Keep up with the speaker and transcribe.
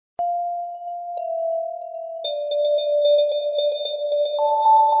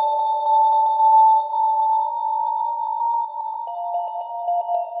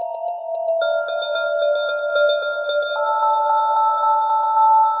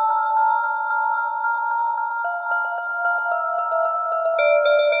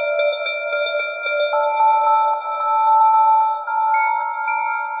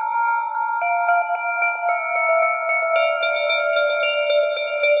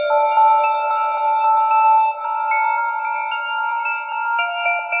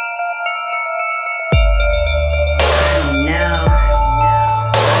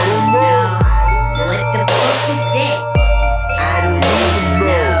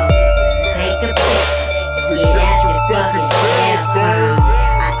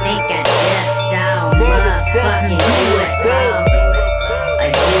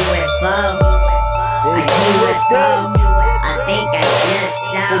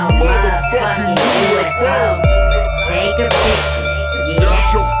UFO. Take a picture.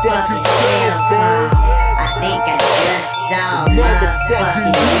 Get your fucking cell phone. I think I just saw a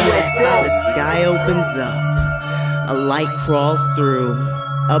motherfucking UFO. The sky opens up, a light crawls through,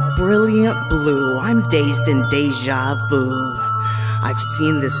 a brilliant blue. I'm dazed in deja vu. I've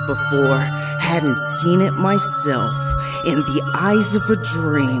seen this before, hadn't seen it myself. In the eyes of a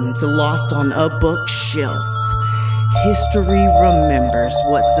dream, to lost on a bookshelf. History remembers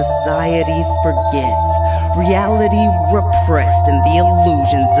what society forgets. Reality repressed in the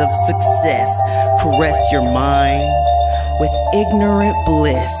illusions of success. Caress your mind with ignorant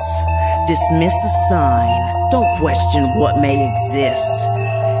bliss. Dismiss a sign, don't question what may exist.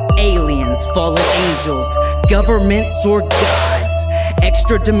 Aliens, fallen angels, governments or gods,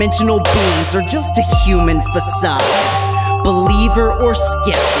 extra-dimensional beings or just a human facade. Believer or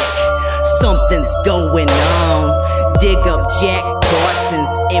skeptic, something's going on. Dig up Jack Parsons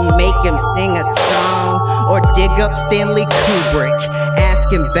and make him sing a song. Or dig up Stanley Kubrick,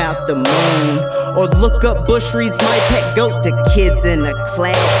 ask him about the moon. Or look up Bush Reed's My Pet Goat to kids in a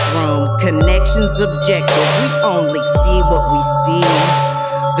classroom. Connections objective, we only see what we see.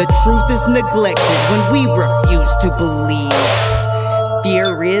 The truth is neglected when we refuse to believe.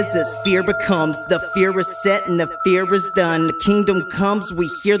 Fear is as fear becomes. The fear is set and the fear is done. The kingdom comes, we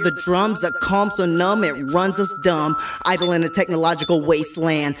hear the drums. A calm so numb, it runs us dumb. Idle in a technological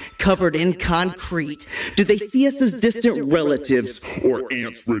wasteland, covered in concrete. Do they see us as distant relatives or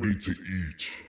ants ready to eat?